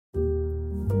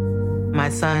My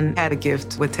son had a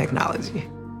gift with technology.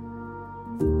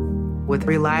 With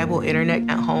reliable internet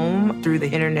at home through the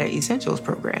Internet Essentials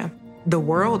program, the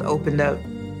world opened up.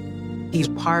 He's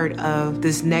part of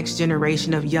this next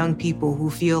generation of young people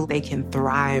who feel they can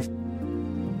thrive.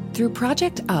 Through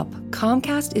Project UP,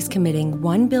 Comcast is committing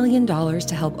 $1 billion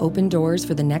to help open doors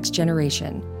for the next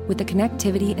generation with the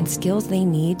connectivity and skills they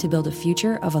need to build a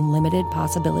future of unlimited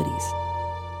possibilities.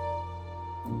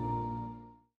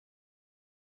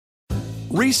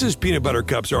 Reese's peanut butter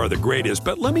cups are the greatest,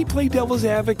 but let me play devil's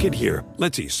advocate here.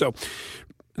 Let's see. So,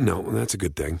 no, that's a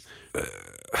good thing.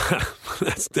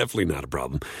 That's definitely not a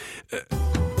problem.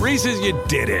 Reese's, you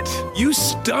did it. You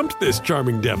stumped this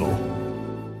charming devil.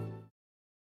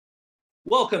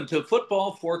 Welcome to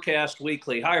Football Forecast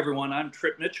Weekly. Hi, everyone. I'm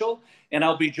Trip Mitchell, and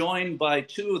I'll be joined by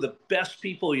two of the best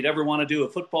people you'd ever want to do a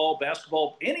football,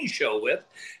 basketball, any show with,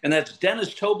 and that's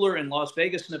Dennis Tobler in Las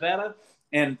Vegas, Nevada,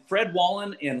 and Fred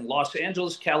Wallen in Los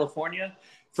Angeles, California.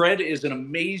 Fred is an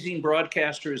amazing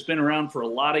broadcaster, has been around for a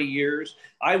lot of years.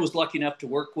 I was lucky enough to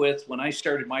work with when I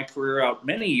started my career out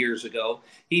many years ago.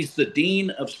 He's the Dean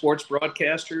of Sports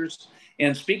Broadcasters.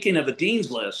 And speaking of a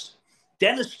Dean's List,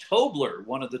 Dennis Tobler,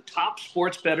 one of the top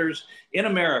sports bettors in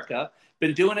America,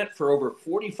 been doing it for over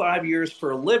 45 years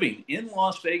for a living in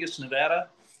Las Vegas, Nevada,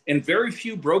 and very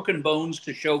few broken bones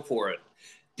to show for it.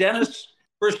 Dennis,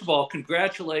 first of all,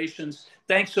 congratulations.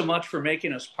 Thanks so much for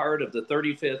making us part of the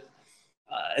 35th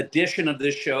edition of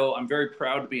this show. I'm very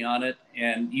proud to be on it,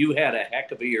 and you had a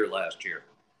heck of a year last year.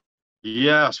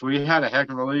 Yes, we had a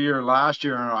heck of a year last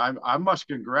year, and I must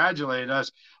congratulate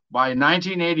us. By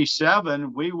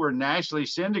 1987, we were nationally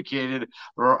syndicated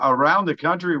around the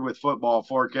country with Football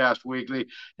Forecast Weekly,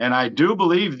 and I do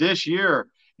believe this year,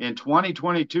 in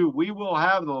 2022, we will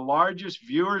have the largest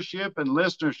viewership and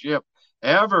listenership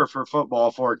ever for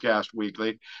Football Forecast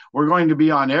Weekly. We're going to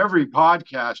be on every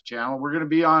podcast channel. We're going to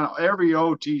be on every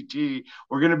OTT.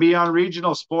 We're going to be on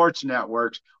regional sports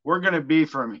networks. We're going to be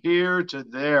from here to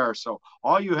there. So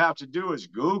all you have to do is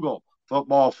Google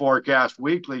Football Forecast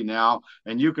Weekly now,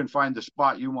 and you can find the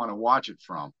spot you want to watch it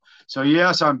from. So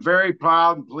yes, I'm very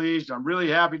proud and pleased. I'm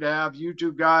really happy to have you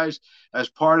two guys as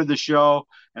part of the show,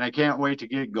 and I can't wait to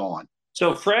get going.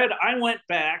 So Fred, I went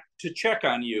back to check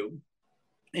on you,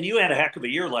 and you had a heck of a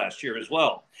year last year as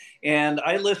well. And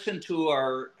I listened to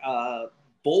our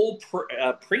bowl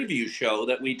preview show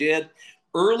that we did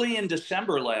early in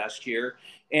December last year,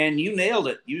 and you nailed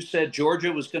it. You said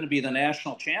Georgia was going to be the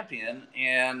national champion,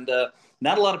 and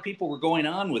not a lot of people were going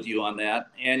on with you on that,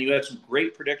 and you had some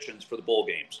great predictions for the bowl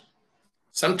games.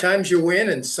 Sometimes you win,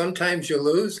 and sometimes you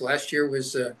lose. Last year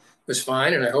was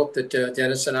fine, and I hope that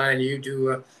Dennis and I and you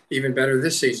do even better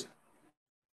this season.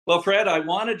 Well, Fred, I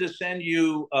wanted to send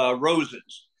you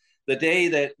roses the day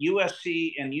that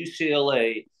USC and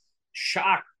UCLA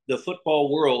shocked the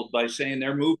football world by saying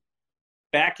they're moving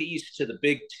back east to the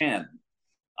Big Ten.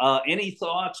 Any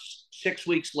thoughts 6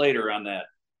 weeks later on that?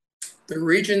 The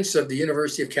regents of the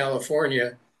University of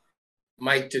California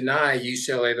might deny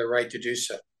UCLA the right to do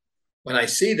so. When I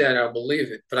see that, I'll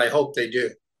believe it, but I hope they do.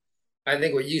 I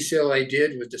think what UCLA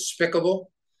did was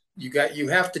despicable. You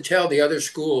have to tell the other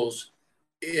schools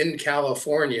in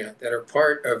California that are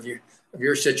part of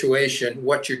your situation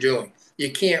what you're doing.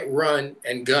 You can't run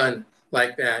and gun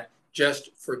like that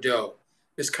just for dough.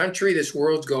 This country, this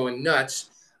world's going nuts.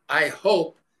 I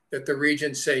hope that the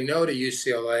regents say no to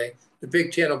UCLA. The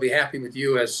Big Ten will be happy with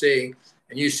USC,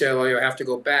 and UCLA will have to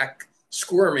go back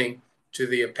squirming to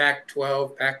the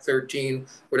Pac-12, Pac-13,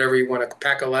 whatever you want to,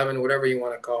 Pac-11, whatever you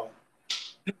want to call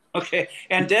it. Okay.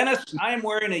 And Dennis, I am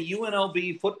wearing a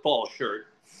UNLV football shirt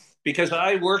because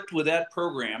I worked with that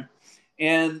program,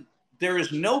 and there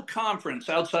is no conference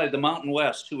outside the Mountain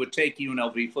West who would take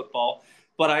UNLV football,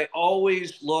 but I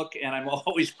always look, and I'm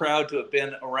always proud to have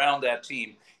been around that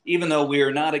team, even though we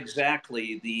are not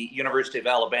exactly the University of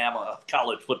Alabama of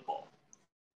college football.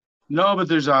 No, but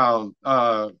there's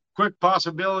a quick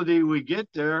possibility we get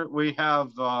there. We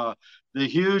have the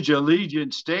huge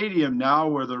Allegiant Stadium now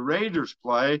where the Raiders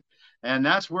play, and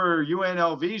that's where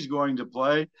UNLV is going to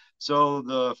play. So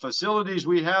the facilities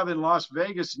we have in Las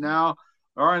Vegas now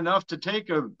are enough to take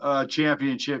a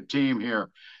championship team here.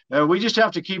 We just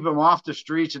have to keep them off the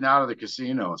streets and out of the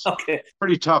casinos. Okay.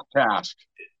 Pretty tough task.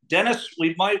 Dennis,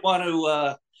 we might want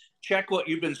to check what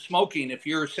you've been smoking if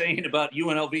you're saying about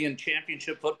UNLV and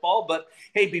championship football. But,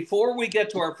 hey, before we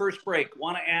get to our first break,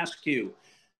 want to ask you,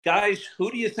 guys, who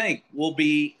do you think will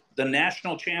be the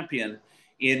national champion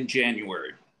in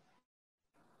January?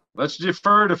 Let's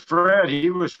defer to Fred. He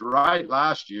was right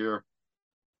last year.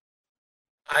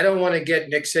 I don't want to get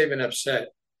Nick Saban upset.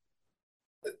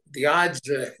 The odds,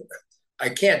 I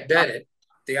can't bet it.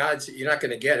 the odds, you're not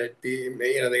going to get it.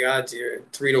 The odds are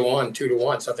 3-1,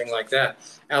 2-1, something like that.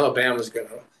 Alabama's going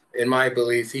to, in my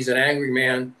belief, he's an angry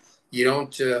man. You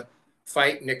don't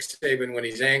fight Nick Saban when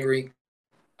he's angry.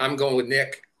 I'm going with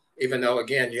Nick, even though,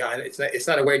 again, it's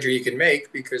not a wager you can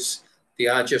make because the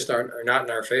odds just are not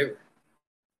in our favor.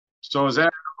 So is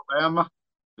that Alabama?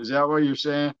 Is that what you're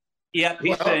saying? Yeah,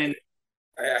 he's saying.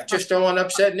 I just don't want to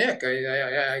upset Nick.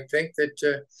 I think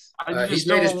that he's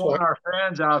made his point. Want our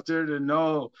fans out there to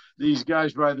know these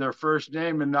guys by their first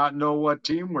name and not know what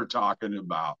team we're talking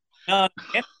about.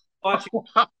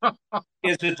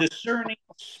 Is a discerning,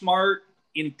 smart,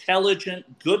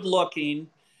 intelligent, good-looking,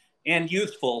 and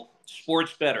youthful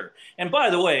sports bettor. And by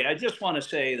the way, I just want to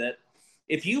say that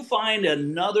if you find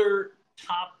another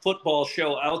top football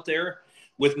show out there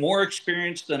with more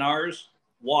experience than ours,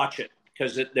 watch it,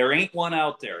 because there ain't one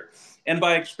out there. And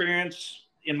by experience,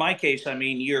 in my case, I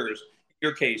mean years,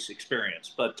 your case,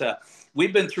 experience. But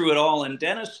we've been through it all. And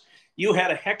Dennis, you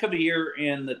had a heck of a year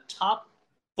in the top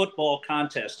football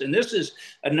contest. And this is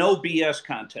a no BS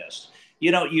contest.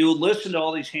 You know, you listen to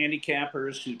all these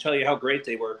handicappers who tell you how great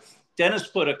they were. Dennis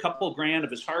put a couple $1,000 of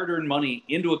his hard-earned money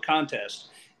into a contest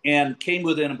and came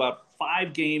within about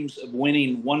 5 games of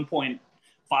winning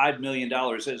 $1.5 million.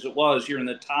 As it was, you're in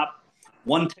the top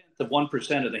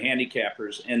 0.1% of the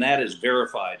handicappers, and that is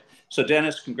verified. So,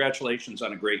 Dennis, congratulations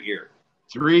on a great year.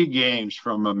 3 games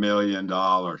from $1 million.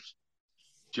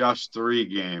 Just 3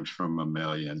 games from $1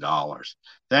 million.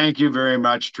 Thank you very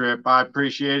much, Trip. I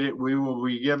appreciate it. We will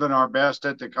be giving our best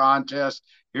at the contest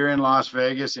here in Las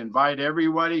Vegas. Invite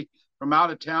everybody from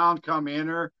out of town, come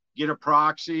enter, get a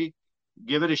proxy,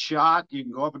 give it a shot. You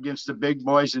can go up against the big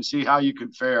boys and see how you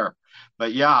can fare.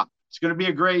 But yeah, it's going to be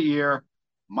a great year.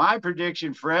 My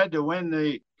prediction, Fred, to win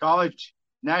the college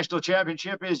national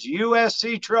championship is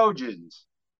USC Trojans.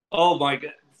 Oh, my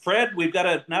God. Fred, we've got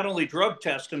to not only drug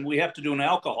test him, we have to do an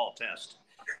alcohol test.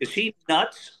 Is he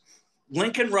nuts?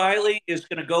 Lincoln Riley is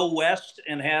going to go west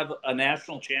and have a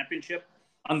national championship?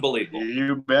 Unbelievable.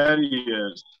 You bet he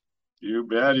is. You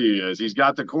bet he is. He's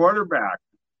got the quarterback.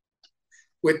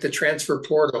 With the transfer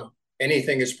portal,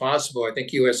 anything is possible. I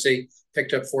think USC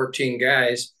picked up 14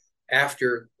 guys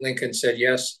after Lincoln said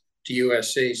yes to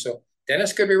USC. So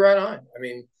Dennis could be right on. I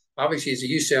mean, obviously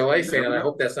he's a UCLA fan, and I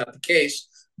hope that's not the case,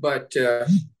 but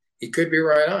he could be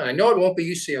right on. I know it won't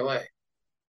be UCLA.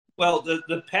 Well,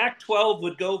 the Pac-12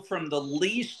 would go from the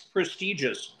least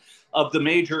prestigious of the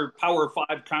major Power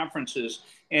 5 conferences.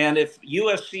 And if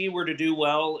USC were to do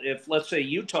well, if, let's say,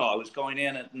 Utah was going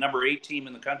in at number 8 team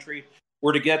in the country,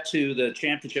 were to get to the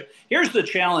championship. Here's the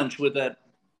challenge with that.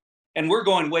 And we're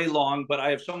going way long, but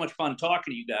I have so much fun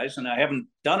talking to you guys, and I haven't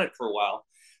done it for a while.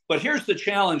 But here's the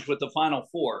challenge with the Final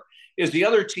Four, is the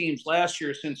other teams last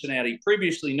year, Cincinnati,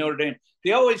 previously Notre Dame,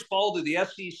 they always fall to the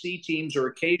SEC teams or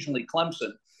occasionally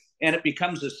Clemson, and it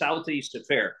becomes a Southeast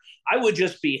affair. I would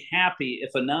just be happy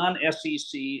if a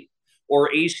non-SEC or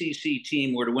ACC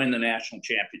team were to win the national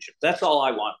championship. That's all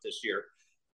I want this year.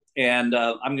 And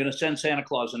I'm going to send Santa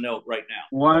Claus a note right now.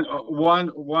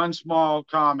 One small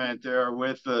comment there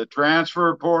with the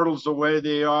transfer portals the way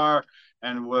they are,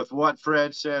 and with what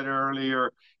Fred said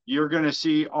earlier, you're going to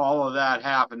see all of that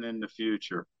happen in the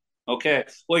future. Okay.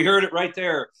 Well, you heard it right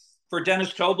there. For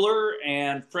Dennis Tobler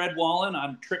and Fred Wallen,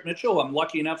 I'm Trip Mitchell. I'm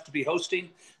lucky enough to be hosting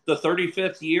the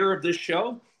 35th year of this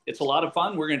show. It's a lot of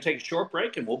fun. We're going to take a short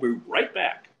break, and we'll be right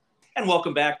back. And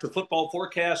welcome back to Football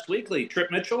Forecast Weekly.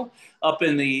 Trip Mitchell up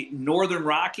in the Northern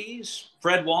Rockies,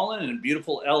 Fred Wallen in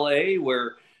beautiful LA,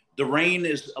 where the rain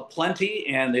is aplenty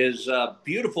and his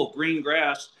beautiful green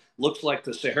grass looks like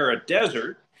the Sahara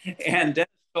Desert, and Dennis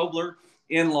Tobler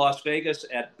in Las Vegas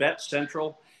at Bet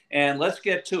Central. And let's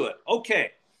get to it.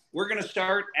 Okay, we're going to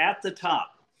start at the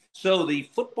top. So the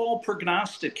football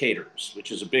prognosticators,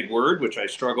 which is a big word, which I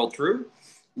struggled through,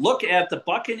 look at the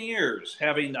Buccaneers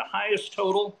having the highest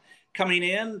total coming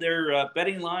in. Their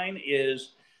betting line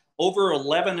is over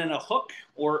 11 and a hook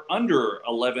or under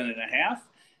 11 and a half.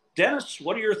 Dennis,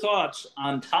 what are your thoughts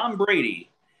on Tom Brady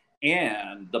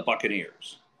and the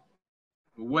Buccaneers?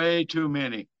 Way too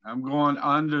many. I'm going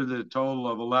under the total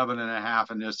of 11 and a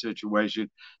half in this situation.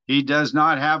 He does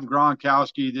not have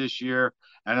Gronkowski this year,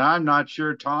 and I'm not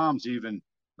sure Tom's even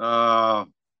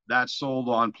that sold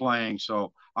on playing.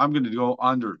 So I'm going to go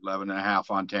under 11 and a half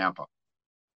on Tampa.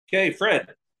 Okay,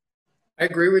 Fred. I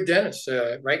agree with Dennis.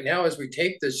 Right now, as we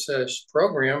tape this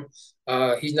program,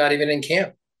 he's not even in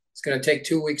camp. It's going to take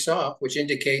 2 weeks off, which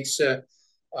indicates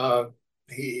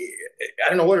I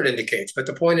don't know what it indicates, but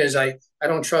the point is I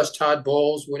don't trust Todd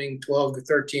Bowles winning 12 to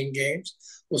 13 games.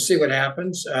 We'll see what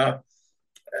happens.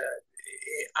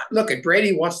 Look,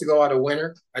 Brady wants to go out a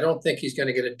winner. I don't think he's going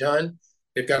to get it done.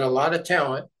 They've got a lot of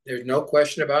talent. There's no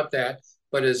question about that.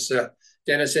 But as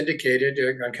Dennis indicated,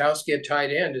 Gronkowski at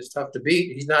tight end is tough to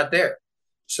beat. He's not there.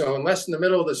 So unless in the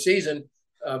middle of the season,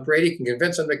 Brady can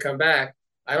convince them to come back,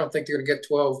 I don't think they're going to get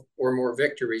 12 or more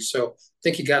victories. So I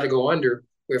think you got to go under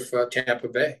with Tampa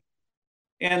Bay.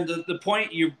 And the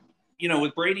point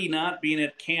with Brady not being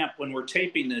at camp when we're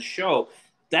taping this show,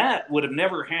 that would have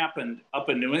never happened up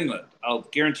in New England. I'll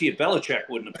guarantee you Belichick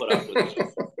wouldn't have put up with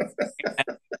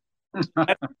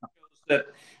it. That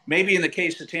maybe in the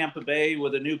case of Tampa Bay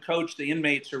with a new coach, the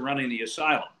inmates are running the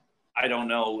asylum. I don't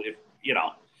know if,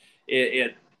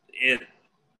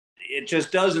 it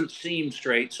just doesn't seem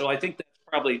straight. So I think that's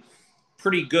probably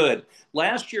pretty good.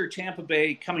 Last year, Tampa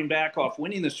Bay, coming back off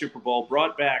winning the Super Bowl,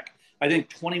 brought back, I think,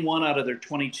 21 out of their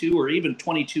 22 or even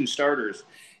 22 starters.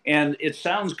 And it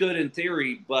sounds good in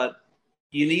theory, but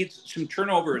you need some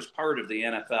turnover as part of the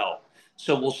NFL.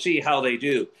 So we'll see how they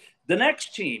do. The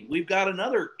next team, we've got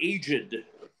another aged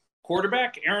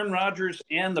quarterback, Aaron Rodgers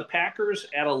and the Packers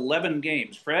at 11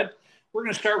 games. Fred, we're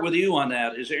going to start with you on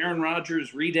that. Is Aaron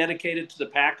Rodgers rededicated to the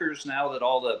Packers now that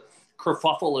all the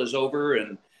kerfuffle is over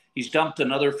and he's dumped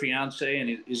another fiance,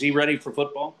 and is he ready for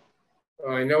football?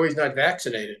 I know he's not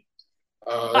vaccinated.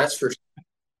 That's for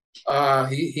sure.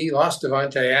 He lost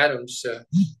Davante Adams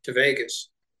to Vegas.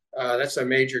 That's a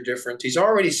major difference. He's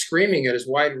already screaming at his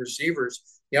wide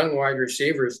receivers, young wide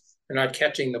receivers, for not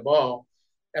catching the ball.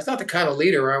 That's not the kind of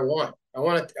leader I want. I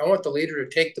want the leader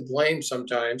to take the blame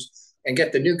sometimes and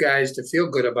get the new guys to feel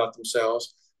good about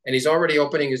themselves. And he's already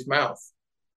opening his mouth.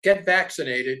 Get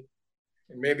vaccinated,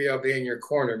 and maybe I'll be in your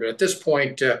corner. But at this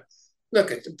point, look,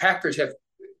 the Packers have.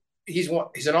 He's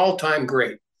an all-time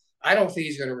great. I don't think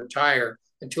he's going to retire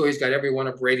until he's got every one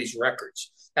of Brady's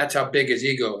records. That's how big his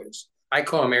ego is. I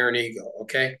call him Aaron Ego,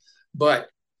 okay? But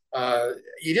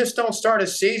you just don't start a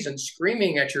season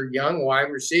screaming at your young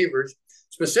wide receivers,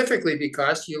 specifically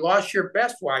because you lost your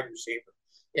best wide receiver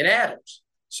in Adams.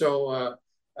 So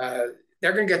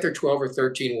they're going to get their 12 or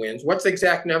 13 wins. What's the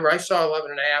exact number? I saw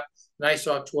 11 and a half, and I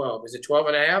saw 12. Is it 12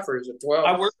 and a half, or is it 12?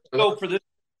 I worked for this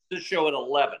show at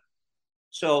 11.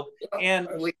 So, and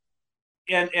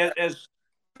as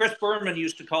Chris Berman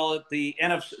used to call it, the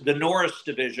Norris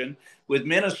division, with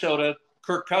Minnesota,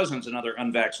 Kirk Cousins, another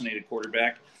unvaccinated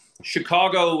quarterback,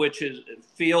 Chicago, which is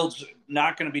Fields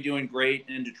not going to be doing great,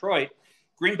 in Detroit.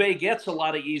 Green Bay gets a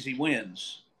lot of easy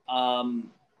wins.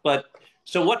 But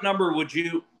so what number would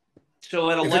you? So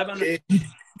at 11, if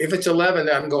it's 11,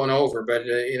 I'm going over. But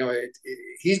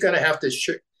he's going to have to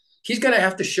he's going to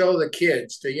have to show the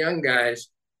kids, the young guys,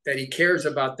 that he cares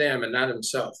about them and not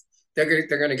himself. They're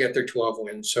going to get their 12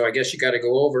 wins. So I guess you got to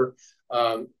go over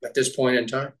at this point in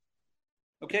time.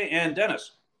 Okay, and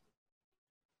Dennis.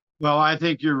 Well, I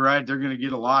think you're right. They're going to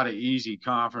get a lot of easy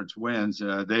conference wins.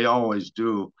 They always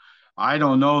do. I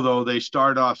don't know, though. They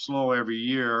start off slow every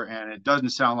year, and it doesn't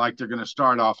sound like they're going to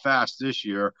start off fast this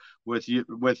year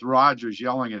with Rodgers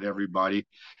yelling at everybody.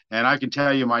 And I can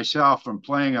tell you myself from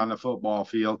playing on the football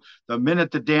field, the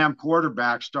minute the damn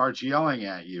quarterback starts yelling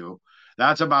at you,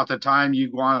 that's about the time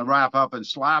you want to wrap up and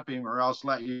slap him, or else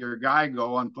let your guy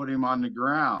go and put him on the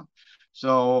ground.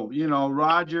 So,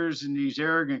 Rodgers and these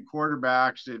arrogant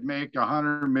quarterbacks that make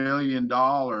 $100 million,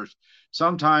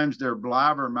 sometimes their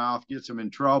blabbermouth gets them in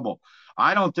trouble.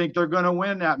 I don't think they're going to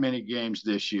win that many games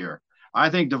this year. I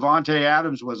think Davante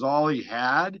Adams was all he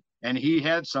had, and he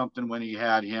had something when he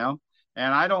had him.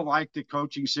 And I don't like the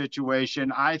coaching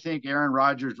situation. I think Aaron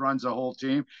Rodgers runs the whole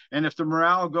team. And if the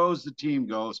morale goes, the team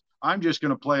goes. I'm just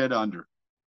going to play it under.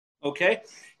 Okay.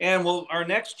 And our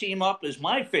next team up is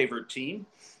my favorite team,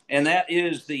 and that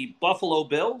is the Buffalo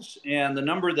Bills. And the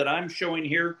number that I'm showing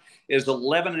here is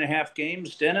 11 and a half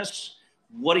games. Dennis,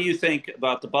 what do you think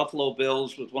about the Buffalo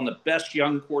Bills with one of the best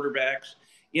young quarterbacks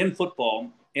in football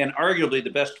and arguably the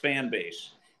best fan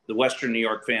base, the Western New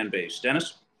York fan base?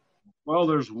 Dennis? Well,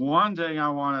 there's one thing I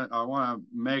want to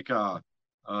make a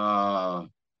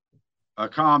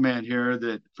comment here,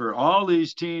 that for all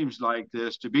these teams like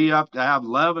this to be up to have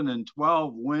 11 and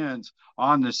 12 wins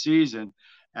on the season,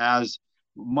 as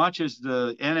much as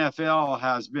the NFL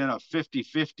has been a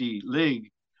 50-50 league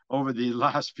over the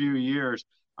last few years,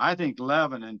 I think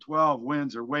 11 and 12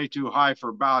 wins are way too high for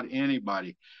about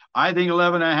anybody. I think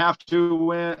 11 and a half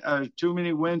too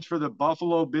many wins for the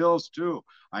Buffalo Bills too.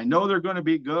 I know they're going to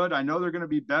be good. I know they're going to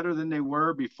be better than they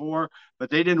were before, but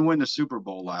they didn't win the Super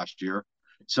Bowl last year.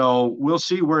 So we'll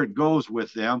see where it goes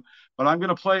with them. But I'm going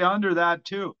to play under that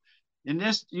too. In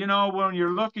this, when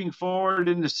you're looking forward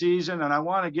in the season, and I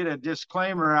want to get a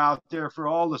disclaimer out there for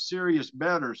all the serious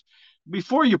bettors,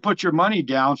 before you put your money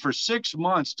down for 6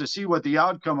 months to see what the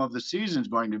outcome of the season is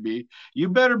going to be, you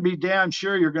better be damn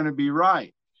sure you're going to be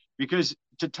right. Because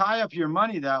to tie up your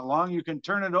money that long, you can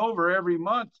turn it over every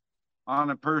month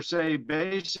on a per se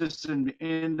basis and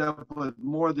end up with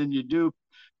more than you do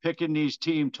picking these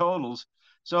team totals.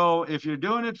 So if you're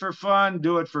doing it for fun,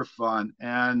 do it for fun.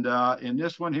 And in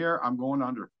this one here, I'm going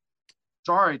under.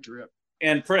 Sorry, Trip.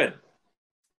 And Fred?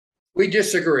 We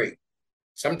disagree.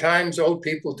 Sometimes old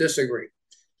people disagree.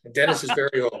 And Dennis is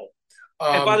very old.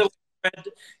 And by the way, Fred,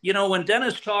 you know, when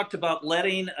Dennis talked about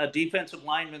letting a defensive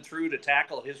lineman through to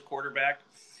tackle his quarterback,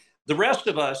 the rest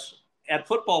of us at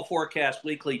Football Forecast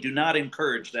Weekly do not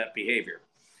encourage that behavior.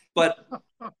 But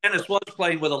Dennis was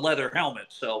playing with a leather helmet,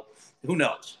 so who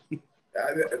knows?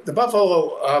 The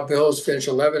Buffalo Bills finished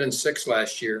 11-6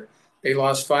 last year. They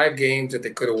lost 5 games that they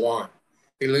could have won.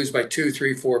 They lose by 2,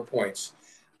 3, 4 points.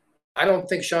 I don't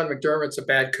think Sean McDermott's a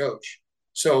bad coach.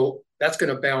 So that's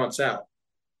going to balance out.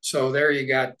 So there you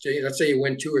got, let's say you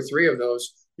win 2 or 3 of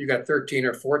those, you got 13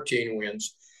 or 14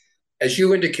 wins. As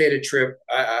you indicated, Tripp,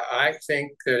 I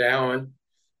think that Allen,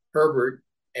 Herbert,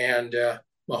 and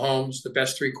Mahomes, the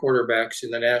best 3 quarterbacks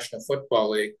in the National Football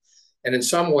League. And in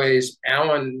some ways,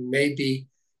 Allen may be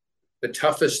the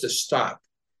toughest to stop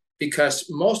because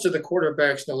most of the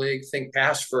quarterbacks in the league think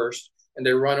pass first and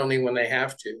they run only when they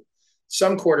have to.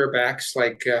 Some quarterbacks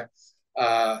like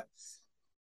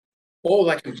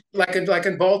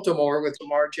in Baltimore with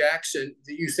Lamar Jackson,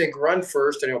 you think run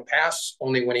first and he'll pass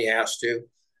only when he has to.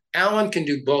 Allen can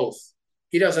do both.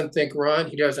 He doesn't think run.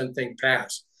 He doesn't think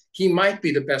pass. He might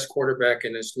be the best quarterback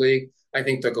in this league. I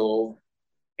think they'll go over.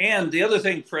 And the other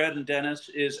thing, Fred and Dennis,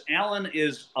 is Allen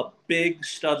is a big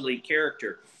Studley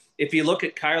character. If you look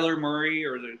at Kyler Murray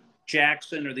or the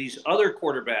Jackson or these other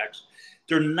quarterbacks,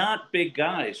 they're not big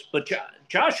guys. But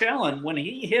Josh Allen, when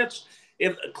he hits,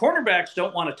 if cornerbacks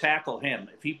don't want to tackle him,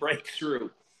 if he breaks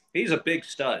through, he's a big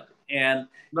stud. And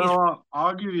no,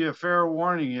 I'll give you a fair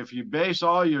warning. If you base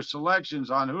all your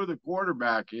selections on who the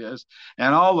quarterback is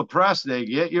and all the press they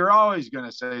get, you're always going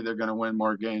to say they're going to win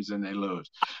more games than they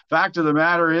lose. Fact of the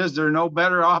matter is they're no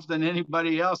better off than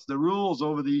anybody else. The rules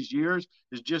over these years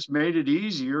has just made it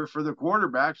easier for the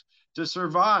quarterbacks to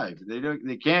survive.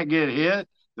 They can't get hit.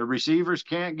 The receivers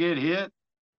can't get hit.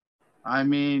 I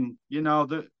mean, you know,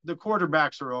 the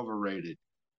quarterbacks are overrated.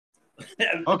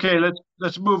 Okay,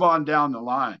 let's move on down the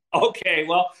line. Okay,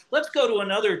 well, let's go to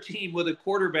another team with a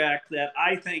quarterback that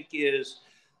I think is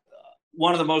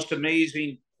one of the most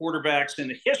amazing quarterbacks in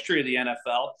the history of the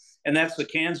NFL, and that's the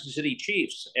Kansas City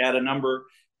Chiefs at a number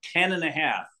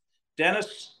 10.5.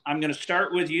 Dennis, I'm going to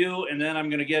start with you, and then I'm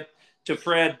going to get to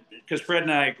Fred, because Fred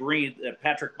and I agree that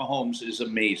Patrick Mahomes is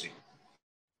amazing.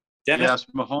 Dennis?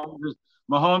 Yes,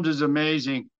 Mahomes is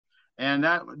amazing. And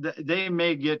that they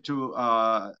may get to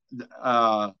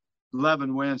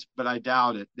 11 wins, but I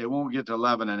doubt it. They won't get to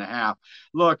 11.5.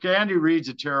 Look, Andy Reid's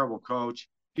a terrible coach.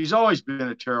 He's always been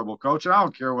a terrible coach, and I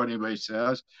don't care what anybody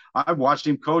says. I've watched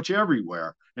him coach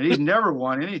everywhere, and he's never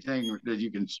won anything that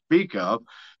you can speak of.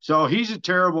 So he's a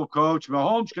terrible coach.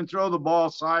 Mahomes can throw the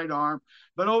ball sidearm,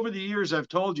 but over the years, I've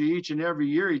told you each and every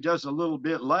year he does a little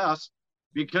bit less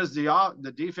because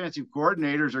the defensive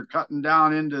coordinators are cutting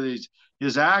down into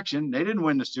his action. They didn't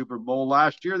win the Super Bowl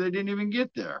last year. They didn't even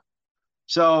get there.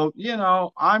 So, you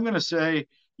know, I'm going to say,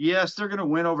 yes, they're going to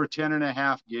win over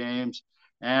 10.5 games.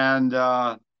 And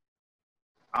I'm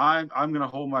going to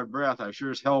hold my breath. I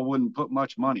sure as hell wouldn't put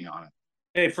much money on it.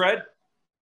 Hey, Fred,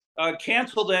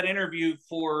 cancel that interview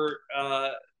for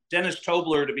Dennis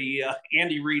Tobler to be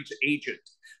Andy Reid's agent.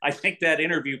 I think that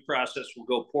interview process will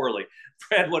go poorly.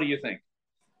 Fred, what do you think?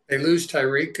 They lose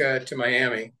Tyreek to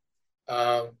Miami.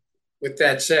 With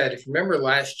that said, if you remember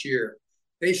last year,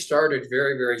 they started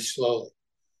very, very slowly.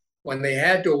 When they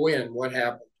had to win, what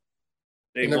happened?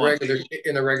 In the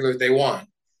regular, they won.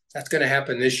 That's going to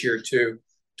happen this year too.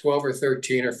 12 or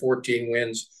 13 or 14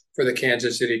 wins for the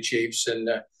Kansas City Chiefs. And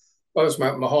what was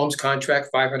Mahomes' contract?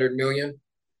 $500 million.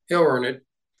 He'll earn it.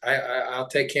 I'll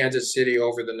take Kansas City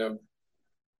over the number.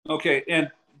 Okay, and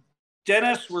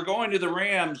Dennis, we're going to the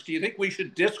Rams. Do you think we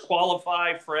should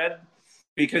disqualify Fred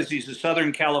because he's a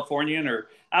Southern Californian, or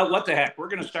what the heck? We're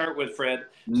going to start with Fred.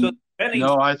 So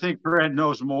no, I think Fred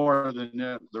knows more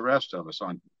than the rest of us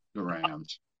on the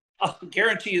Rams. I'll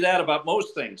guarantee you that about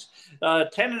most things.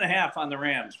 10.5 on the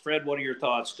Rams. Fred, what are your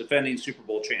thoughts? Defending Super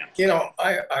Bowl champs. You know,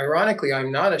 ironically,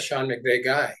 I'm not a Sean McVay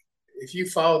guy. If you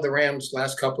followed the Rams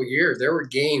last couple of years, there were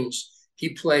games he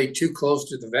played too close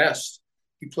to the vest.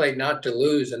 He played not to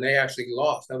lose, and they actually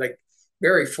lost. Now, like,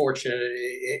 very fortunate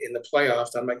in the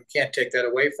playoffs. I'm like, you can't take that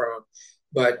away from him.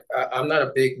 But I'm not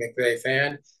a big McVay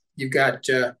fan. You've got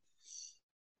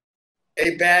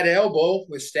a bad elbow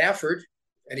with Stafford,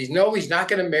 and he's not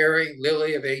going to marry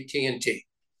Lily of AT&T.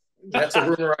 That's a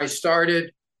rumor I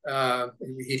started.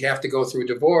 He'd have to go through a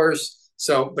divorce.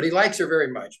 So, but he likes her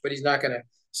very much, but he's not going to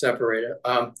separate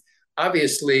her.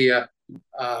 Obviously,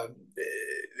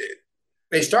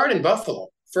 they start in Buffalo,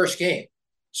 first game.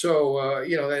 So,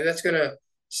 that's going to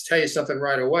tell you something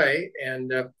right away.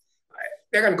 And they're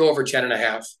going to go over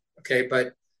 10.5. Okay.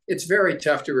 But it's very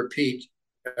tough to repeat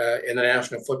in the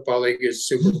National Football League as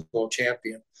Super Bowl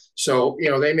champion. So,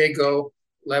 they may go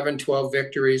 11, 12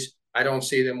 victories. I don't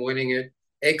see them winning it.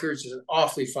 Akers is an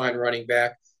awfully fine running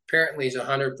back. Apparently, he's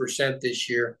 100% this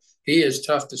year. He is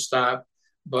tough to stop,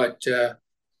 but they're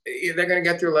going to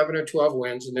get their 11 or 12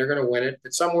 wins, and they're going to win it.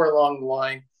 But somewhere along the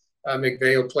line,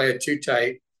 McVay will play it too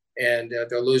tight, and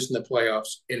they'll lose in the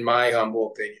playoffs, in my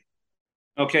humble opinion.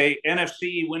 Okay,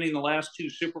 NFC winning the last 2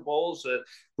 Super Bowls,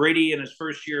 Brady in his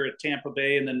first year at Tampa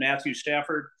Bay, and then Matthew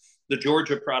Stafford, the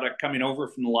Georgia product, coming over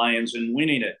from the Lions and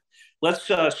winning it. Let's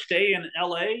stay in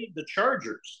L.A., the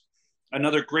Chargers.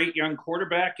 Another great young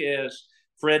quarterback, as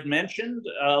Fred mentioned.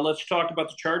 Let's talk about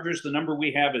the Chargers. The number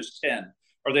we have is 10.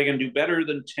 Are they going to do better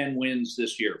than 10 wins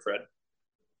this year, Fred?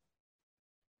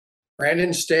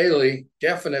 Brandon Staley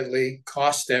definitely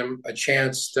cost them a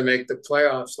chance to make the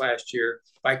playoffs last year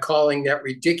by calling that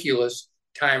ridiculous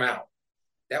timeout.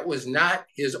 That was not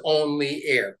his only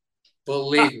error.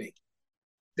 Believe me.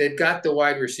 They've got the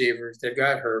wide receivers. They've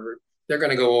got Herbert. They're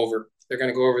going to go over. They're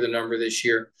going to go over the number this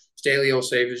year. Staley will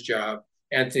save his job.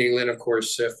 Anthony Lynn, of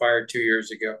course, fired 2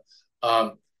 years ago.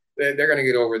 They're going to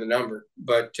get over the number.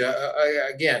 But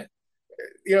again,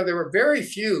 there were very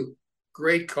few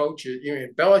great coaches.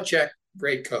 Belichick,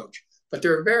 great coach. But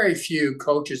there are very few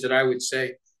coaches that I would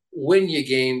say win you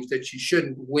games that you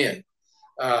shouldn't win.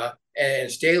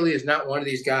 And Staley is not one of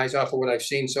these guys off of what I've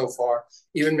seen so far.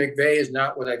 Even McVay is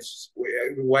not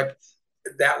what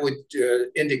that would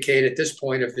indicate at this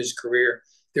point of his career.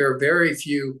 There are very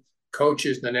few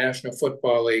coaches in the National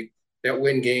Football League that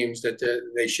win games that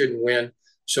they shouldn't win.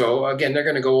 So, again, they're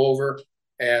going to go over,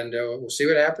 and we'll see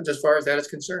what happens as far as that is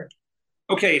concerned.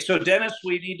 Okay, so, Dennis,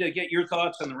 we need to get your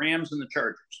thoughts on the Rams and the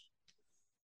Chargers.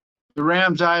 The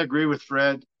Rams, I agree with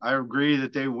Fred. I agree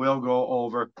that they will go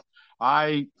over.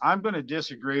 I'm going to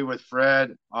disagree with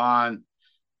Fred on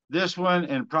this one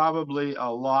and probably a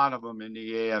lot of them in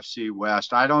the AFC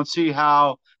West. I don't see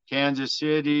how Kansas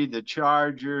City, the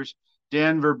Chargers,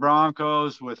 Denver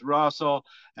Broncos with Russell,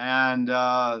 and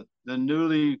the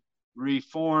newly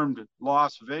reformed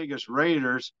Las Vegas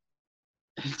Raiders,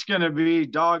 it's going to be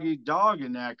dog eat dog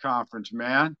in that conference,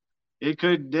 man. They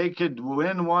could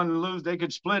win one, lose. They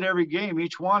could split every game,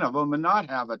 each one of them, and not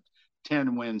have a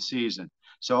 10-win season.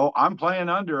 So I'm playing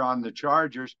under on the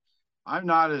Chargers. I'm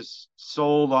not as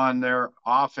sold on their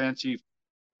offensive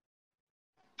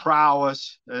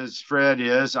prowess as Fred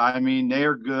is. I mean,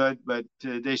 they're good, but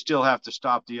they still have to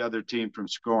stop the other team from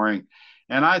scoring.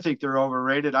 And I think they're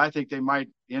overrated. I think they might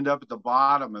end up at the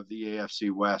bottom of the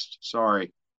AFC West.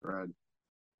 Sorry, Fred.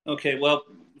 Okay, well,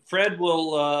 Fred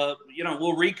will,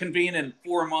 we'll reconvene in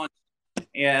 4 months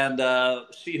and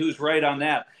see who's right on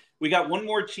that. We got one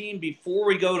more team before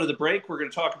we go to the break. We're going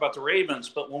to talk about the Ravens,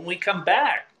 but when we come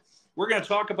back, we're going to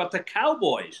talk about the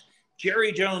Cowboys,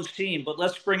 Jerry Jones' team. But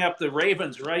let's bring up the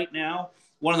Ravens right now.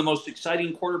 One of the most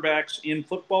exciting quarterbacks in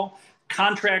football.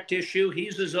 Contract issue.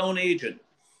 He's his own agent.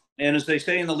 And as they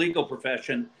say in the legal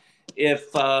profession,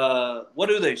 what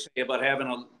do they say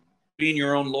about being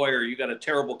your own lawyer? You got a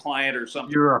terrible client or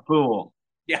something. You're a fool.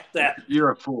 Yeah, that.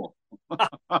 You're a fool.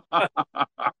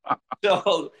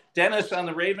 So, Dennis, on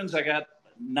the Ravens, I got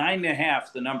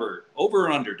 9.5, the number. Over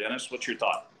or under, Dennis? What's your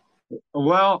thought?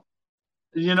 Well,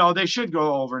 they should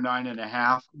go over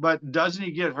 9.5, but doesn't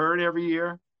he get hurt every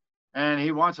year? And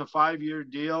he wants a 5-year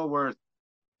deal worth,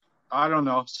 I don't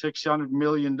know, $600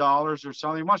 million or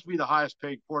something. He must be the highest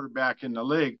paid quarterback in the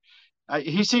league.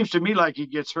 He seems to me like he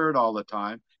gets hurt all the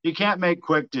time. He can't make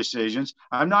quick decisions.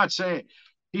 I'm not saying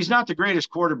he's not the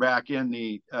greatest quarterback in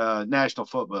the National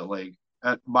Football League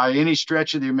by any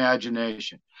stretch of the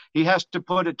imagination. He has to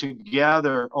put it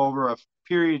together over a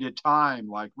period of time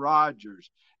like Rodgers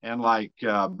and like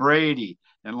Brady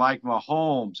and like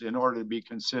Mahomes in order to be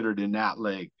considered in that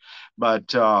league.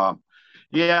 But,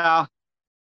 yeah,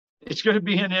 it's going to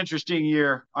be an interesting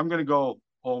year. I'm going to go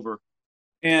over.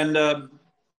 And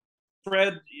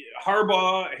Fred,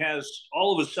 Harbaugh has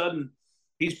all of a sudden,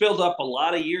 he's built up a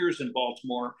lot of years in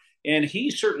Baltimore, and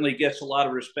he certainly gets a lot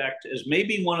of respect as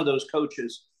maybe one of those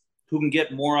coaches who can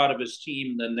get more out of his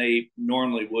team than they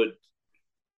normally would.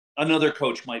 Another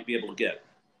coach might be able to get.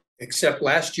 Except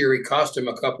last year, he cost him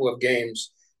a couple of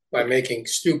games by making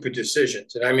stupid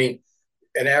decisions. And I mean,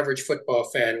 an average football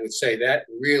fan would say that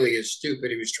really is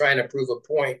stupid. He was trying to prove a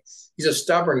point. He's a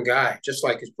stubborn guy, just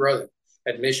like his brother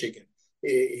at Michigan.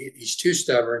 He's too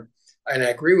stubborn. And I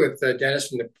agree with Dennis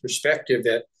from the perspective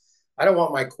that I don't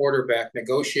want my quarterback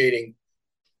negotiating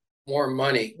more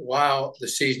money while the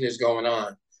season is going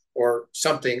on or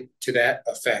something to that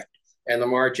effect. And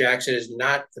Lamar Jackson is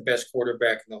not the best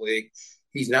quarterback in the league.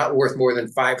 He's not worth more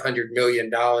than $500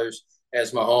 million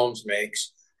as Mahomes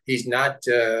makes. He's not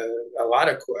a lot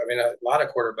of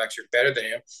quarterbacks are better than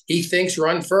him. He thinks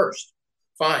run first.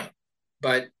 Fine.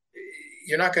 But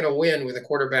you're not going to win with a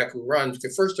quarterback who runs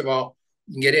because, first of all,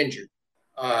 you can get injured.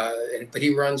 But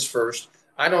he runs first.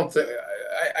 I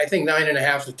think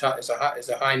 9.5 is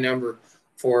a high number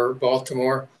for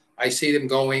Baltimore. I see them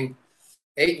going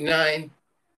 8-9,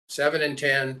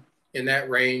 7-10 in that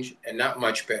range, and not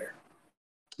much better.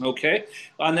 Okay.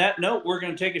 On that note, we're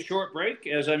going to take a short break.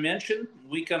 As I mentioned,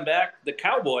 we come back, the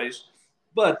Cowboys.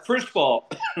 But first of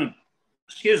all,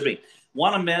 excuse me,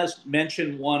 want to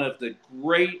mention one of the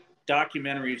great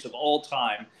documentaries of all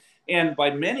time, and by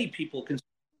many people considered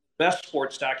the best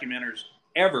sports documentaries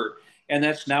ever, and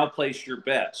that's Now Place Your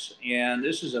Bets. And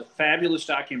this is a fabulous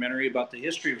documentary about the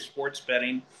history of sports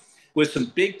betting with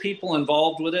some big people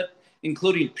involved with it,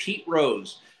 including Pete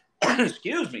Rose.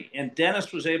 Excuse me. And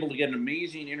Dennis was able to get an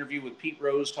amazing interview with Pete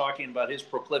Rose talking about his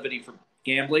proclivity for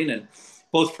gambling. And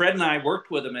both Fred and I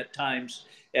worked with him at times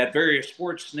at various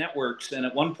sports networks. And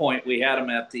at one point we had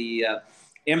him at the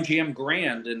MGM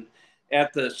Grand. And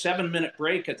at the 7-minute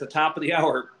break at the top of the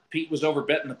hour, Pete was over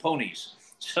betting the ponies.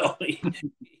 So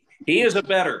he is a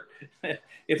bettor.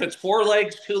 If it's 4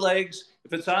 legs, 2 legs,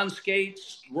 if it's on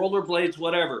skates, rollerblades,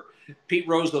 whatever, Pete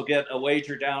Rose will get a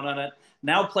wager down on it.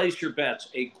 Now Place Your Bets,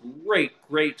 a great,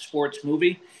 great sports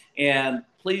movie. And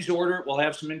please order it. We'll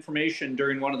have some information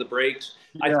during one of the breaks.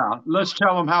 Yeah, let's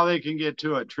tell them how they can get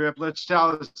to it, Trip.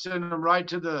 Send them right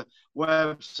to the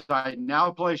website,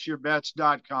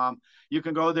 nowplaceyourbets.com. You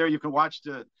can go there. You can watch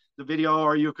the video,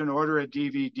 or you can order a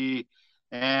DVD.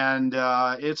 And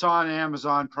it's on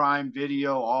Amazon Prime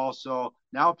Video also.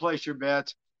 Now Place Your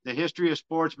Bets, the history of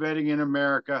sports betting in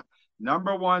America.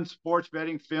 #1 sports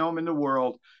betting film in the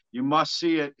world. You must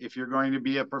see it if you're going to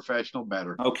be a professional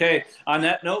bettor. Okay. On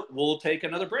that note, we'll take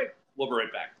another break. We'll be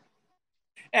right back.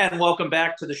 And welcome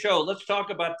back to the show. Let's talk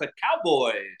about the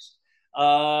Cowboys.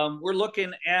 We're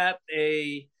looking at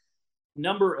a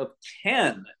number of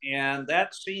 10, and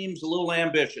that seems a little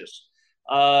ambitious.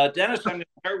 Dennis, I'm going to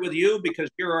start with you because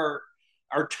you're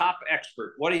our top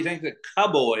expert. What do you think of the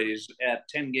Cowboys at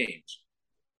 10 games?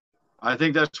 I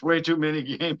think that's way too many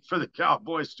games for the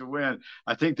Cowboys to win.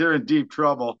 I think they're in deep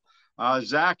trouble.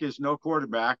 Zach is no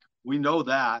quarterback. We know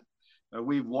that.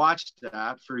 We've watched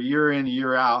that for year in,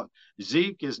 year out.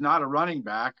 Zeke is not a running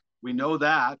back. We know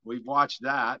that. We've watched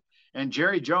that. And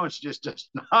Jerry Jones just does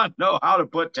not know how to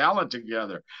put talent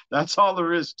together. That's all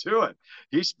there is to it.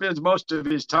 He spends most of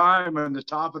his time on the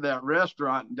top of that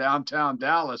restaurant in downtown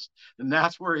Dallas, and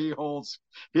that's where he holds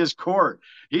his court.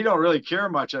 He don't really care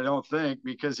much, I don't think,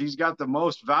 because he's got the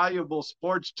most valuable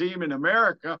sports team in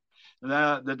America,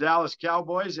 the Dallas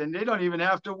Cowboys, and they don't even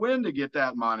have to win to get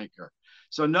that moniker.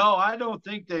 So, no, I don't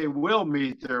think they will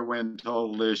meet their win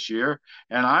total this year.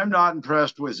 And I'm not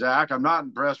impressed with Zach. I'm not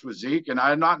impressed with Zeke. And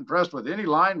I'm not impressed with any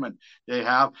lineman they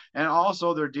have. And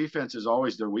also their defense is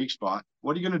always their weak spot.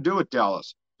 What are you going to do with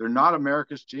Dallas? They're not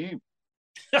America's team.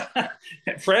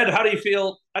 Fred, how do you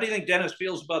feel? How do you think Dennis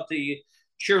feels about the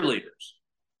cheerleaders?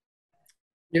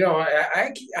 You know,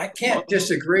 I can't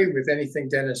disagree with anything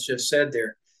Dennis just said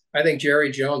there. I think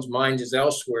Jerry Jones' mind is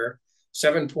elsewhere.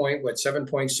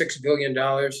 $7.6 billion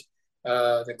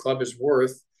the club is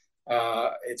worth.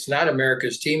 It's not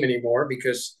America's team anymore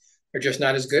because they're just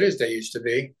not as good as they used to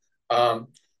be.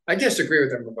 I disagree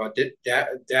with him about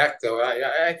Dak, though.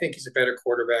 I think he's a better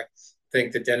quarterback, I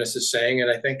think, that Dennis is saying. And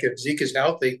I think if Zeke is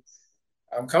healthy,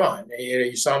 come on.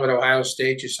 You saw him at Ohio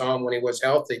State. You saw him when he was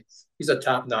healthy. He's a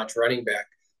top-notch running back.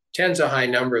 10's a high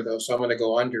number, though, so I'm going to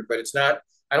go under. But it's not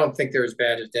 – I don't think they're as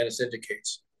bad as Dennis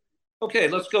indicates. Okay,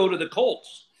 let's go to the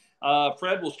Colts.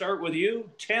 Fred, we'll start with you.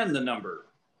 10, the number.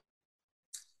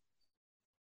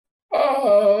 Oh,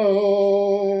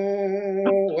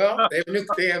 well,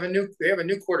 they have a new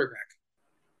quarterback.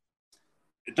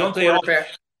 Don't they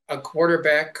a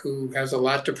quarterback who has a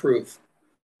lot to prove.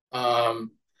 I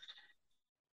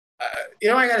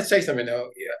got to say something though.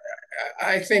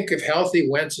 I think if healthy,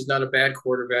 Wentz is not a bad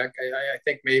quarterback. I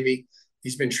think maybe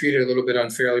he's been treated a little bit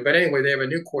unfairly, but anyway, they have a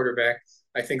new quarterback.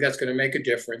 I think that's going to make a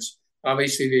difference.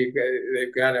 Obviously,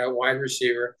 they've got a wide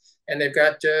receiver, and they've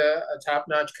got a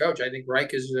top-notch coach. I think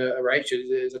Reich is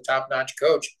a top-notch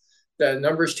coach. The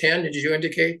number's 10, did you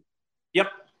indicate? Yep.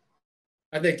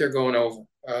 I think they're going over.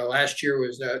 Last year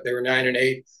was they were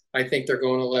 9-8. I think they're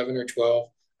going 11 or 12.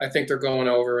 I think they're going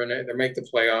over and they make the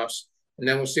playoffs, and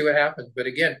then we'll see what happens. But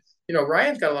again,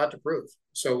 Ryan's got a lot to prove,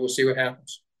 so we'll see what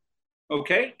happens.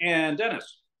 Okay, and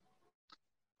Dennis.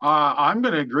 I'm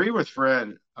going to agree with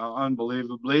Fred,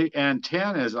 unbelievably, and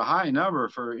 10 is a high number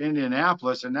for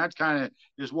Indianapolis, and that kind of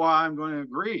is why I'm going to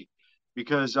agree,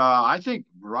 because I think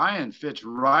Ryan fits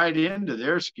right into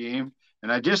their scheme,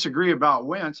 and I disagree about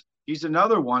Wentz. He's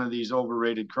another one of these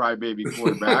overrated crybaby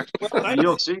quarterbacks.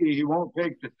 You'll see he won't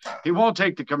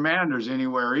take the Commanders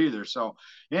anywhere either. So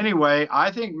anyway,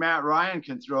 I think Matt Ryan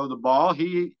can throw the ball.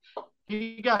 He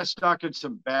got stuck in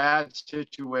some bad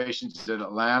situations in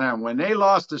Atlanta, and when they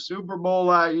lost the Super Bowl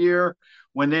that year,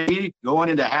 when they going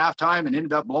into halftime and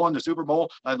ended up blowing the Super Bowl,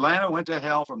 Atlanta went to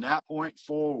hell from that point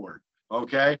forward.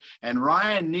 Okay, and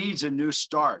Ryan needs a new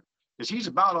start because he's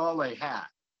about all they had.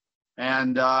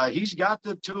 And he's got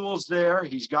the tools there.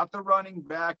 He's got the running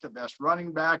back, the best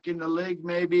running back in the league,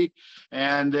 maybe.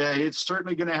 And it's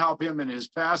certainly going to help him in his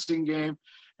passing game.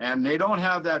 And they don't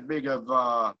have that big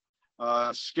of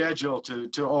schedule to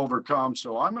overcome.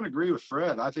 So I'm going to agree with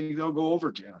Fred. I think they'll go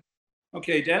over 10.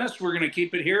 Okay, Dennis, we're going to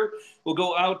keep it here. We'll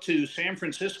go out to San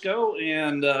Francisco,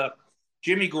 and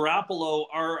Jimmy Garoppolo,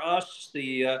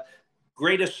 the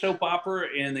greatest soap opera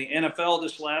in the NFL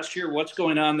this last year. What's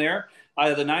going on there?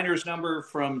 The Niners number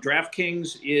from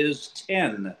DraftKings is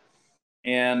 10.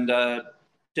 And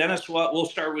Dennis, we'll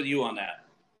start with you on that.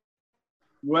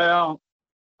 Well,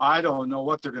 I don't know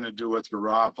what they're going to do with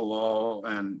Garoppolo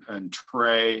and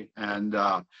Trey. And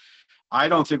I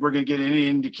don't think we're going to get any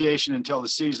indication until the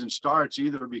season starts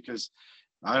either, because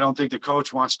I don't think the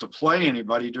coach wants to play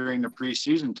anybody during the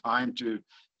preseason time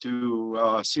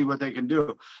to see what they can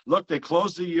do. Look, they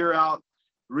closed the year out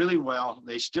really well.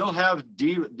 They still have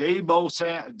Deebo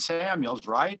Samuels,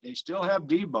 right? They still have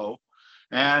Deebo.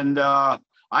 And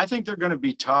I think they're going to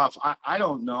be tough. I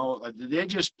don't know. They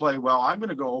just play well. I'm going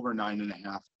to go over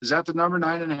 9.5. Is that the number,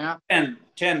 9.5? And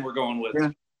 10 we're going with.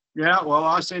 Yeah, well,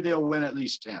 I'll say they'll win at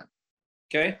least 10.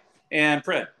 Okay. And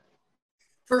Fred.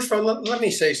 First of all, let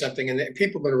me say something. And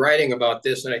people have been writing about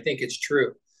this, and I think it's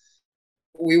true.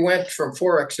 We went from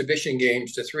 4 exhibition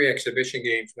games to 3 exhibition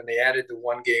games when they added the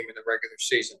 1 game in the regular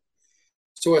season.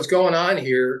 So what's going on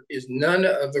here is none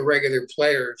of the regular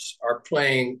players are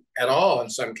playing at all in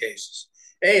some cases.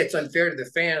 It's unfair to the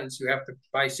fans who have to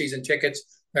buy season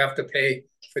tickets, who have to pay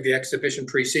for the exhibition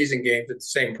preseason games at the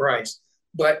same price.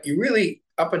 But you really,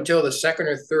 up until the second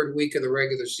or third week of the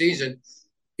regular season,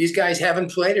 these guys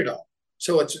haven't played at all.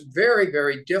 So it's very,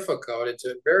 very difficult. It's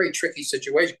a very tricky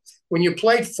situation. When you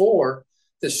played 4,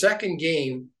 the second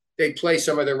game, they play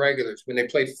some of their regulars when they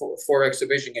played 4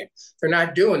 exhibition games. They're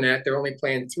not doing that. They're only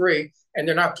playing 3, and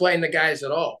they're not playing the guys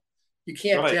at all. You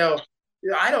can't tell.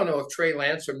 I don't know if Trey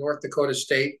Lance from North Dakota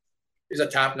State is a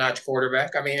top-notch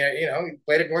quarterback. I mean, he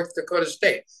played at North Dakota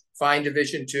State, fine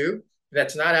Division II.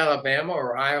 That's not Alabama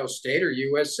or Ohio State or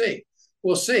USC.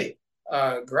 We'll see.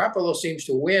 Garoppolo seems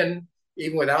to win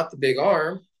even without the big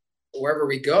arm, wherever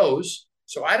he goes.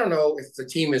 So I don't know if the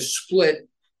team is split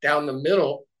down the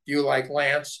middle. Do you like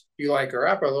Lance? Do you like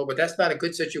Garoppolo? But that's not a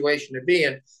good situation to be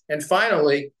in. And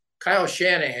finally, Kyle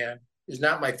Shanahan is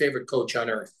not my favorite coach on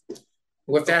earth.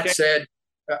 With that said,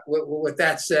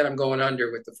 I'm going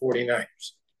under with the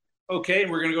 49ers. Okay,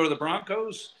 we're going to go to the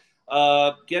Broncos.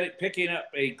 Picking up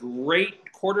a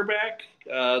great quarterback,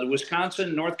 the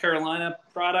Wisconsin, North Carolina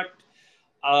product.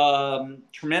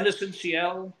 Tremendous in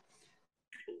Seattle.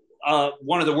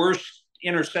 One of the worst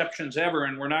interceptions ever,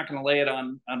 and we're not going to lay it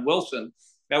on Wilson.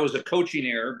 That was a coaching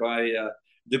error by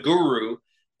the guru.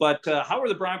 But how are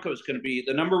the Broncos going to be?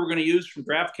 The number we're going to use from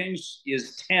DraftKings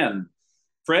is 10.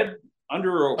 Fred,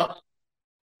 under or over?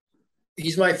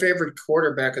 He's my favorite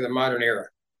quarterback of the modern era.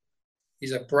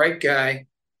 He's a bright guy.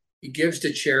 He gives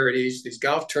to charities, these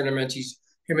golf tournaments.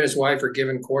 Him and his wife are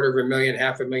giving $250,000,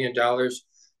 $500,000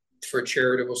 for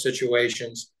charitable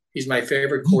situations. He's my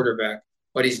favorite quarterback,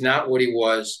 but he's not what he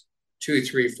was 2,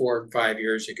 3, 4, 5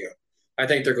 years ago. I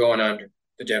think they're going under,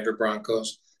 the Denver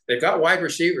Broncos. They've got wide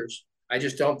receivers. I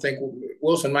just don't think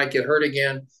Wilson might get hurt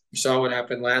again. We saw what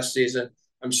happened last season.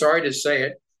 I'm sorry to say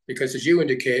it, because as you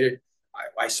indicated,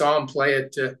 I saw him play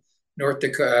at North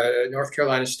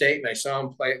Carolina State, and I saw him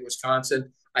play at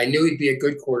Wisconsin. I knew he'd be a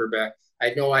good quarterback. I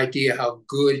had no idea how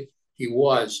good he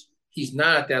was. He's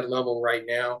not at that level right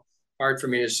now. Hard for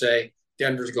me to say.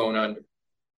 Denver's going under.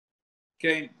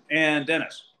 Okay, and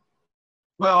Dennis.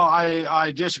 Well,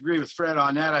 I disagree with Fred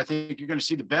on that. I think you're going to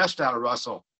see the best out of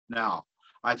Russell now.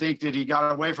 I think that he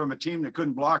got away from a team that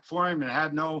couldn't block for him and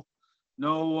had no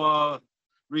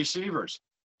receivers.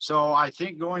 So I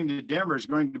think going to Denver is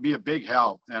going to be a big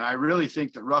help. And I really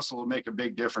think that Russell will make a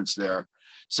big difference there.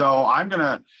 So I'm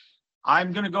gonna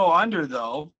go under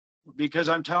though, because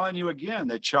I'm telling you again,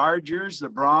 the Chargers, the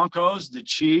Broncos, the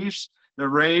Chiefs, the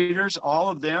Raiders, all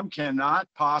of them cannot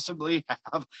possibly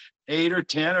have 8 or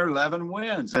 10 or 11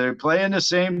 wins. They play in the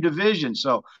same division.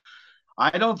 So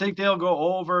I don't think they'll go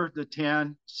over the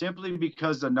 10 simply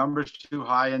because the number's too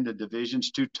high and the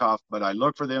division's too tough. But I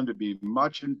look for them to be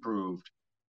much improved.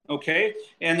 Okay.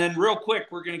 And then real quick,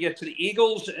 we're going to get to the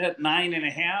Eagles at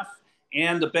 9.5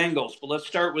 and the Bengals. But let's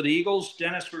start with the Eagles.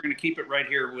 Dennis, we're going to keep it right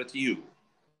here with you.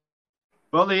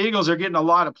 Well, the Eagles are getting a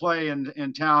lot of play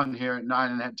in town here at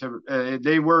 9.5.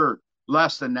 They were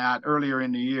less than that earlier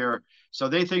in the year. So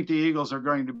they think the Eagles are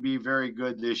going to be very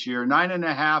good this year.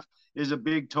 9.5 is a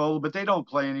big total, but they don't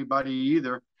play anybody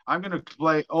either. I'm going to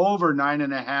play over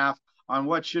 9.5 on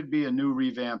what should be a new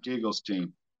revamped Eagles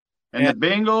team. And the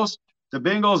Bengals,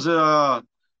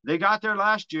 they got there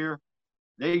last year.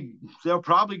 They'll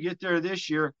probably get there this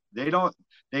year.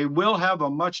 They will have a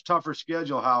much tougher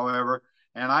schedule, however.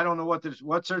 And I don't know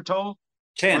what's their total?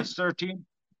 10. What's their team?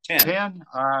 10.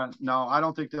 No, I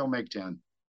don't think they'll make 10.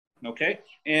 Okay.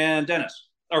 And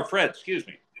Fred, excuse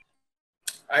me.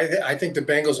 I think the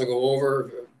Bengals will go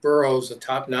over. Burrow's a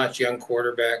top-notch young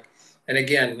quarterback. And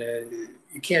again,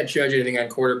 you can't judge anything on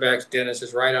quarterbacks. Dennis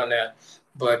is right on that.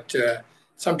 But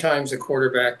sometimes a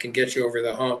quarterback can get you over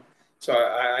the hump. So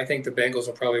I think the Bengals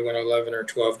will probably win 11 or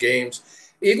 12 games.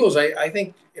 Eagles, I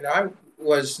think, I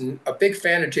was a big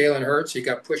fan of Jalen Hurts. He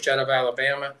got pushed out of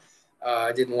Alabama.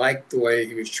 I didn't like the way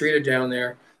he was treated down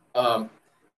there.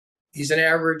 He's an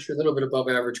average, a little bit above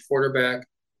average quarterback.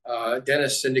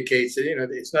 Dennis indicates that,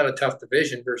 it's not a tough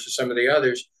division versus some of the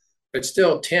others, but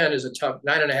still 10 is a tough,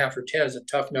 9.5 or 10 is a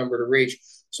tough number to reach.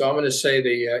 So I'm going to say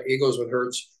the Eagles with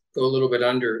Hurts go a little bit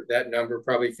under that number,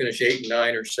 probably finish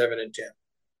 8-9 or 7-10.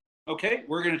 Okay,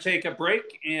 we're going to take a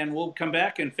break and we'll come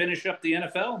back and finish up the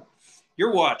NFL.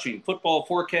 You're watching Football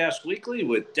Forecast Weekly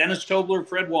with Dennis Tobler,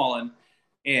 Fred Wallen,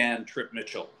 and Trip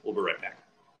Mitchell. We'll be right back.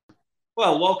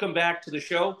 Well, welcome back to the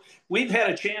show. We've had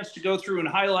a chance to go through and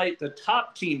highlight the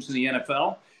top teams in the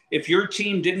NFL. If your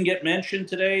team didn't get mentioned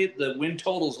today, the win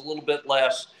total is a little bit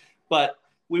less. But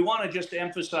we want to just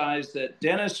emphasize that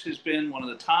Dennis has been one of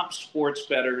the top sports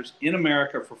bettors in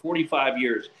America for 45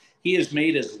 years. He has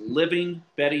made his living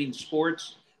betting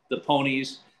sports, the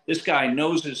ponies. This guy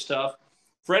knows his stuff.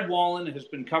 Fred Wallen has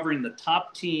been covering the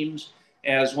top teams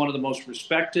as one of the most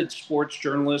respected sports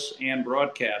journalists and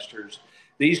broadcasters.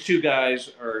 These two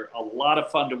guys are a lot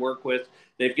of fun to work with.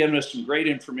 They've given us some great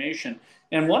information.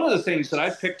 And one of the things that I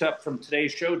picked up from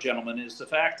today's show, gentlemen, is the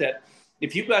fact that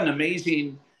if you've got an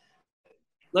amazing,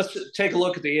 let's take a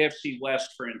look at the AFC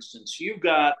West, for instance. You've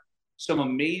got some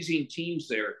amazing teams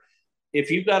there. If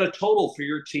you've got a total for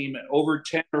your team at over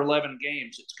 10 or 11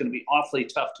 games, it's going to be awfully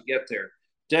tough to get there.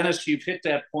 Dennis, you've hit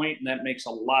that point, and that makes a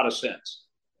lot of sense.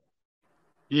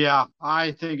 Yeah,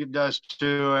 I think it does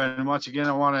too. And once again,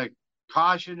 I want to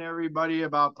caution everybody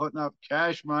about putting up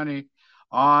cash money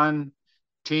on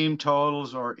team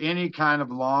totals or any kind of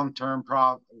long-term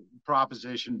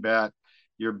proposition bet.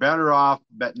 You're better off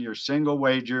betting your single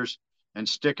wagers and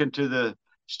sticking to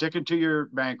your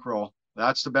bankroll.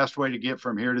 That's the best way to get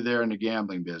from here to there in the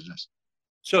gambling business.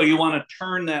 So you want to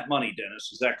turn that money,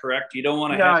 Dennis? Is that correct? You don't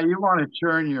want to. Yeah, you want to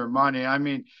turn your money. I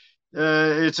mean,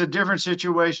 it's a different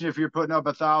situation if you're putting up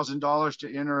 $1,000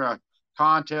 to enter a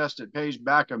contest that pays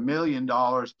back $1 million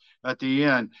at the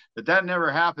end, but that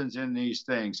never happens in these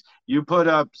things. You put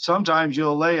up, sometimes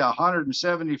you'll lay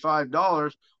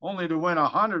 $175 only to win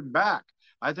 100 back.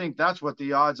 I think that's what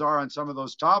the odds are on some of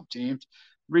those top teams.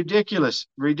 Ridiculous.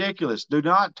 Do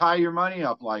not tie your money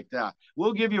up like that.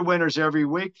 We'll give you winners every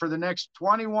week for the next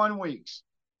 21 weeks.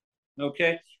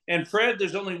 Okay. And Fred,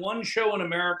 there's only one show in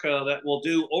America that will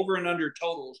do over and under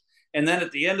totals, and then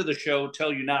at the end of the show,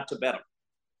 tell you not to bet them.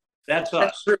 That's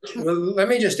us. Well, let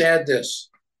me just add this.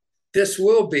 This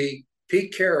will be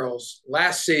Pete Carroll's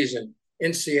last season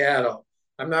in Seattle.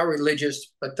 I'm not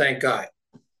religious, but thank God.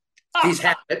 He's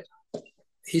had it.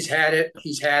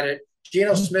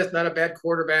 Geno Smith, not a bad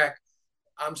quarterback.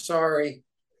 I'm sorry.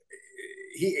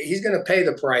 He's going to pay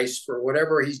the price for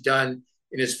whatever he's done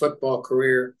in his football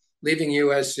career, leaving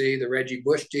USC, the Reggie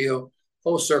Bush deal,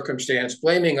 whole circumstance,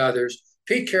 blaming others.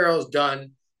 Pete Carroll's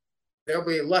done. They'll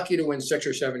be lucky to win 6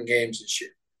 or 7 games this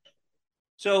year.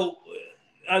 So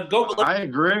I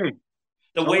agree.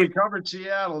 We covered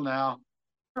Seattle now.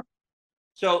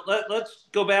 So let's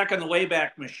go back on the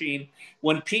Wayback Machine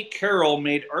when Pete Carroll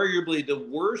made arguably the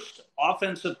worst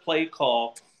offensive play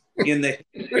call in the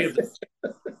history of the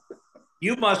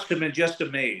You must have been just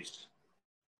amazed.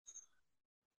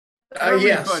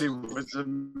 Everybody was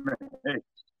amazed.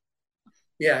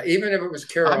 Yeah, even if it was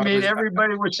Carol. I mean,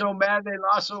 everybody was so mad they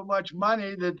lost so much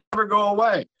money that never go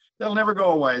away. They'll never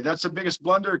go away. That's the biggest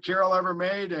blunder Carroll ever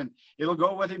made, and it'll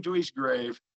go with him to his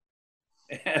grave.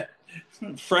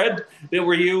 Fred,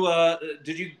 were you?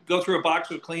 Did you go through a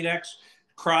box of Kleenex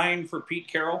crying for Pete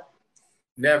Carroll?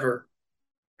 Never.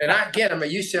 And I'm a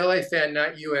UCLA fan,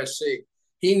 not USC.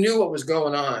 He knew what was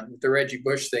going on with the Reggie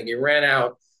Bush thing. He ran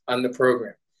out on the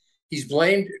program. He's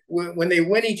blamed. When they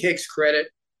win, he takes credit.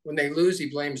 When they lose, he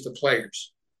blames the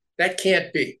players. That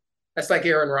can't be. That's like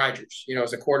Aaron Rodgers,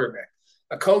 as a quarterback.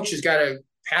 A coach has got to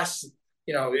pass,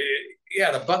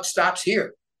 the buck stops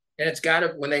here. And it's got to,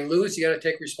 when they lose, you got to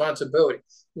take responsibility.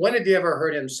 When have you ever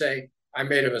heard him say, I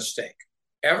made a mistake?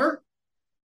 Ever?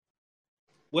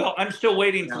 Well, I'm still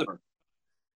waiting for the.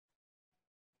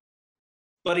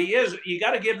 But he is, you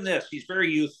got to give him this. He's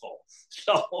very youthful.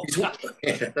 So he tries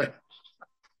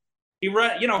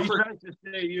to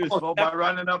stay youthful by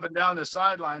running up and down the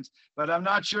sidelines, but I'm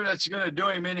not sure that's going to do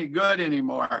him any good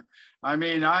anymore. I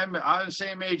mean, I'm the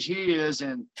same age he is,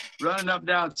 and running up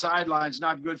down sidelines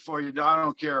not good for you. I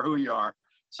don't care who you are.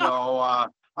 So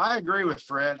I agree with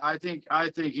Fred. I think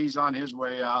he's on his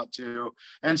way out too.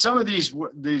 And some of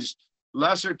these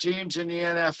lesser teams in the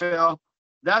NFL,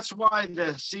 that's why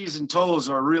the season totals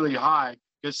are really high,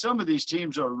 because some of these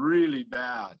teams are really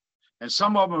bad, and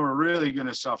some of them are really going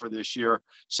to suffer this year.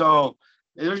 So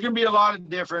there's going to be a lot of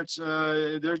difference.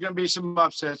 There's going to be some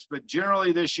upsets, but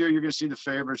generally this year you're going to see the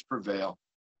favorites prevail.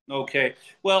 Okay.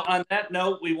 Well, on that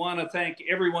note, we want to thank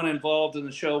everyone involved in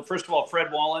the show. First of all,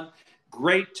 Fred Wallen,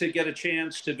 great to get a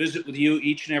chance to visit with you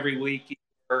each and every week.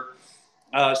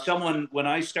 Someone, when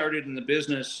I started in the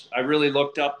business, I really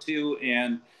looked up to,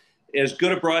 and as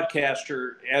good a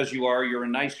broadcaster as you are, you're a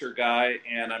nicer guy,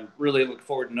 and I'm really looking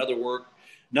forward to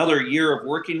another year of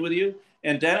working with you.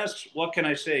 And Dennis, what can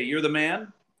I say? You're the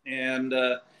man, and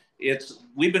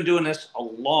we've been doing this a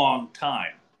long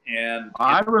time. And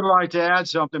I would like to add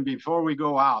something before we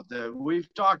go out.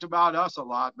 We've talked about us a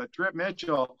lot, but Trip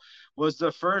Mitchell was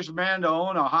the first man to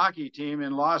own a hockey team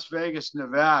in Las Vegas,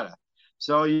 Nevada.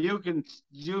 So you can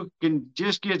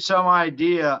just get some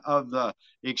idea of the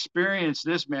experience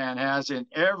this man has in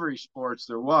every sports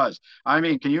there was. I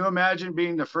mean, can you imagine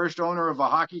being the first owner of a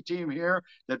hockey team here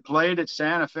that played at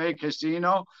Santa Fe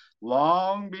Casino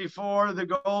long before the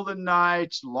Golden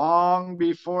Knights, long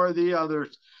before the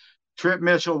others? Trip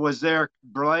Mitchell was there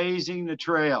blazing the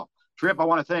trail. Trip, I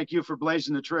want to thank you for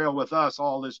blazing the trail with us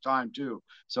all this time too.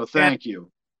 So thank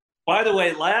you. By the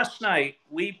way, last night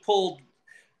we pulled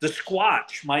the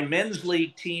Squatch, my men's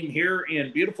league team here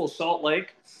in beautiful Salt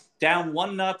Lake, down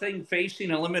 1-0, facing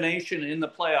elimination in the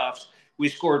playoffs. We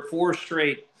scored 4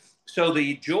 straight. So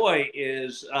the joy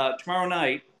is tomorrow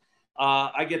night,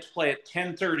 I get to play at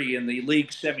 10:30 in the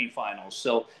league semifinals.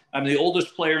 So I'm the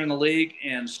oldest player in the league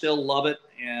and still love it.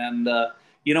 And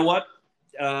you know what?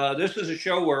 This is a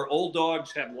show where old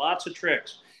dogs have lots of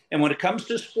tricks. And when it comes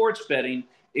to sports betting,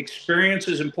 experience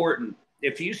is important.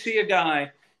 If you see a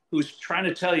guy who's trying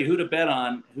to tell you who to bet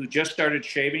on, who just started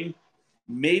shaving,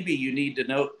 maybe you need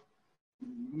to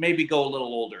maybe go a little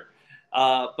older.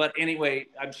 But anyway,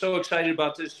 I'm so excited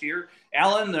about this year.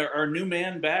 Alan, our new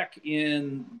man back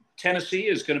in Tennessee,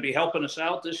 is going to be helping us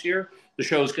out this year. The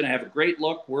show is going to have a great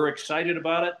look. We're excited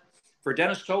about it. For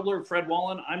Dennis Tobler, Fred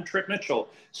Wallen, I'm Trip Mitchell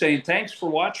saying thanks for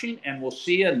watching, and we'll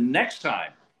see you next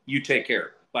time. You take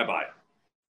care. Bye-bye.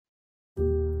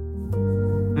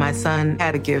 My son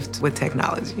had a gift with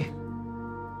technology.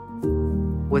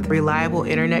 With reliable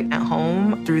internet at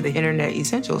home through the Internet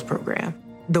Essentials program,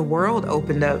 the world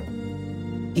opened up.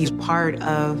 He's part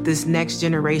of this next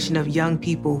generation of young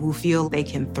people who feel they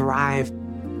can thrive.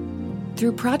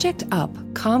 Through Project UP,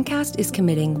 Comcast is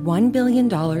committing $1 billion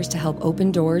to help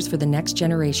open doors for the next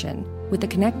generation with the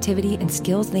connectivity and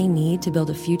skills they need to build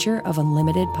a future of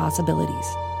unlimited possibilities.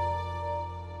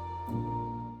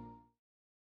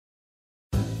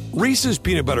 Reese's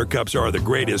peanut butter cups are the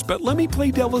greatest, but let me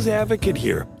play devil's advocate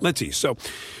here. Let's see. So,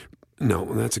 no,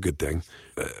 that's a good thing.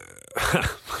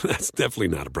 That's definitely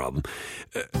not a problem.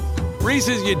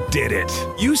 Reese's, you did it.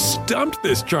 You stumped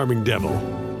this charming devil.